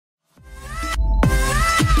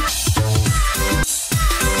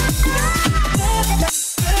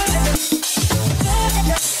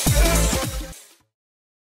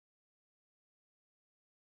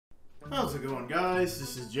guys,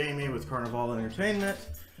 this is Jamie with Carnival Entertainment.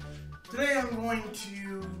 Today I'm going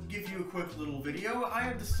to give you a quick little video. I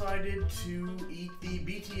have decided to eat the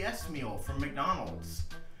BTS meal from McDonald's.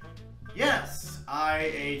 Yes,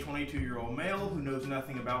 I, a 22-year-old male who knows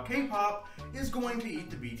nothing about K-pop, is going to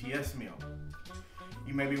eat the BTS meal.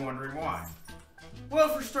 You may be wondering why. Well,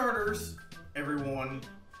 for starters, everyone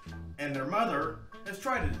and their mother has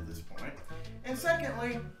tried it at this point. And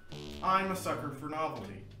secondly, I'm a sucker for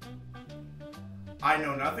novelty. I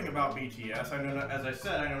know nothing about BTS, as I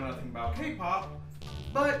said, I know nothing about K-pop,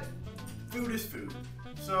 but food is food.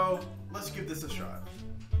 So, let's give this a shot.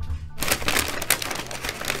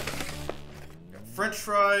 Got French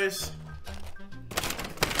fries.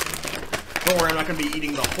 Don't worry, I'm not going to be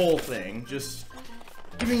eating the whole thing, just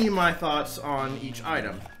giving you my thoughts on each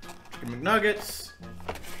item. Chicken McNuggets.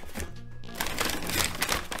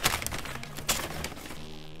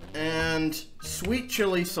 And sweet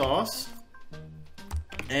chili sauce.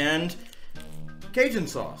 And Cajun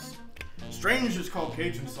sauce. Strange it's called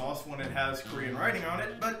Cajun sauce when it has Korean writing on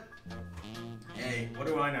it, but hey, what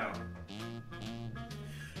do I know?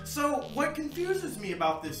 So, what confuses me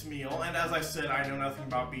about this meal, and as I said, I know nothing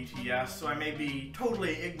about BTS, so I may be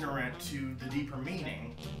totally ignorant to the deeper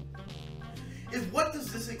meaning, is what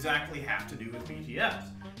does this exactly have to do with BTS?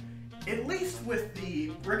 At least with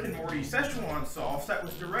the Rick and Morty Szechuan sauce, that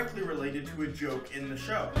was directly related to a joke in the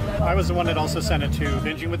show. I was the one that also sent it to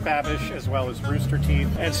Binging with Babish, as well as Rooster Teeth,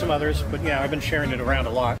 and some others, but yeah, I've been sharing it around a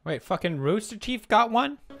lot. Wait, fucking Rooster Teeth got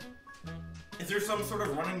one? Is there some sort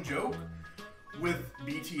of running joke with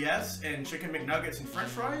BTS and Chicken McNuggets and French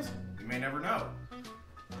fries? You may never know.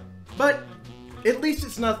 But at least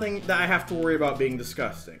it's nothing that I have to worry about being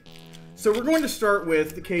disgusting. So we're going to start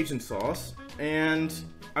with the Cajun sauce, and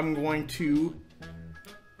I'm going to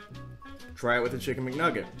try it with a Chicken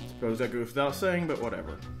McNugget. Suppose that goes without saying, but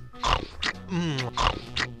whatever.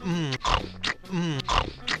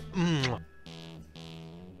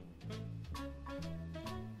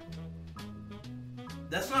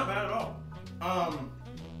 That's not bad at all.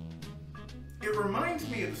 It reminds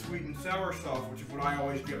me of the sweet and sour sauce, which is what I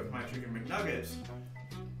always get with my Chicken McNuggets.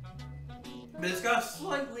 But it's got a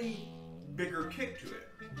slightly bigger kick to it.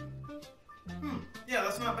 Yeah,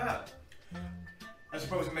 that's not bad. I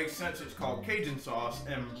suppose it makes sense it's called Cajun sauce,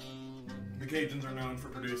 and the Cajuns are known for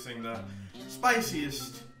producing the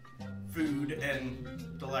spiciest food and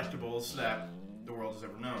delectables that the world has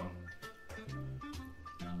ever known.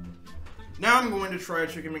 Now I'm going to try a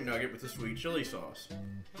Chicken McNugget with the sweet chili sauce.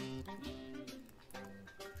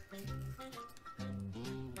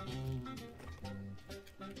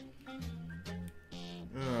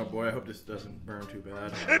 Oh boy, I hope this doesn't burn too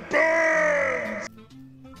bad. It burns!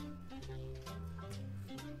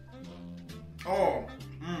 Oh,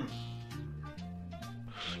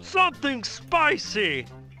 Something spicy!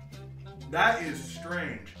 That is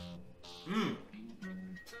strange.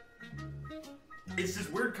 It's this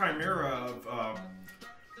weird chimera of,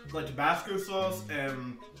 like Tabasco sauce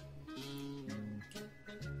and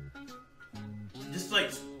just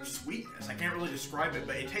like sweetness. I can't really describe it,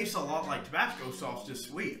 but it tastes a lot like Tabasco sauce, just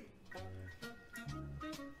sweet.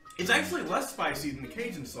 It's actually less spicy than the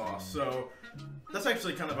Cajun sauce, so that's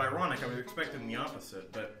actually kind of ironic. I was expecting the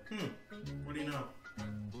opposite, but what do you know?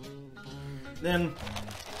 Then,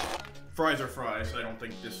 fries are fries. I don't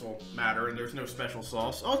think this will matter, and there's no special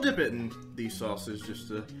sauce. I'll dip it in these sauces just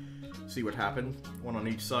to see what happened. One on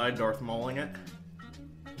each side, Darth Mauling it.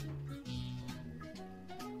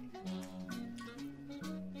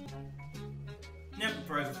 Yep,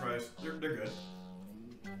 fries are fries. They're good.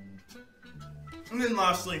 And then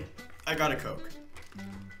lastly, I got a Coke.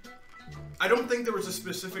 I don't think there was a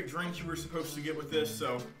specific drink you were supposed to get with this,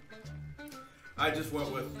 so I just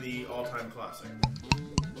went with the all-time classic.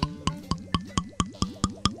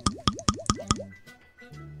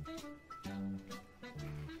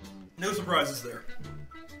 No surprises there.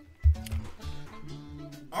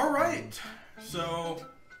 Alright, so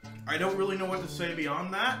I don't really know what to say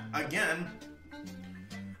beyond that. Again,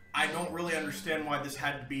 I don't really understand why this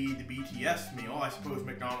had to be the BTS meal. I suppose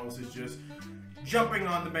McDonald's is just jumping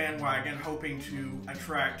on the bandwagon, hoping to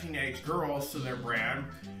attract teenage girls to their brand.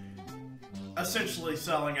 Essentially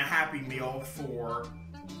selling a Happy Meal for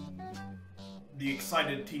the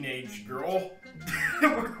excited teenage girl.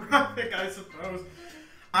 Demographic, I suppose.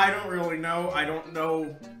 I don't really know. I don't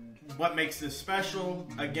know what makes this special.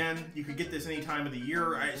 Again, you could get this any time of the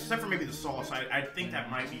year, except for maybe the sauce. I think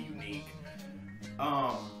that might be unique.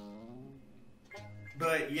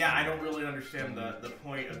 But yeah, I don't really understand the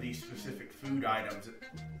point of these specific food items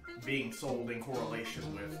being sold in correlation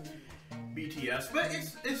with BTS. But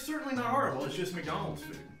it's certainly not horrible. It's just McDonald's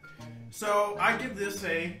food. So I give this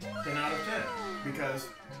a 10 out of 10 because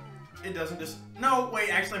it doesn't just... No, wait,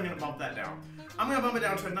 actually I'm going to bump that down. I'm going to bump it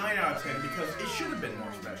down to a 9 out of 10 because it should have been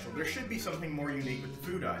more special. There should be something more unique with the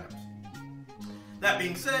food items. That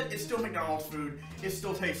being said, it's still McDonald's food. It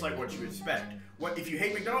still tastes like what you expect. If you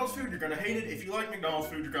hate McDonald's food, you're going to hate it. If you like McDonald's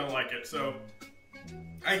food, you're going to like it. So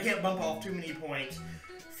I can't bump off too many points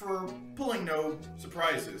for pulling no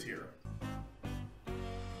surprises here.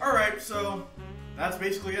 Alright, so that's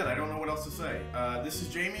basically it. I don't know what else to say. This is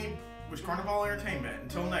Jamie with Carnival Entertainment.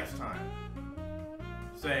 Until next time,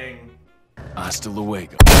 saying... Hasta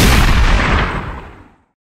luego.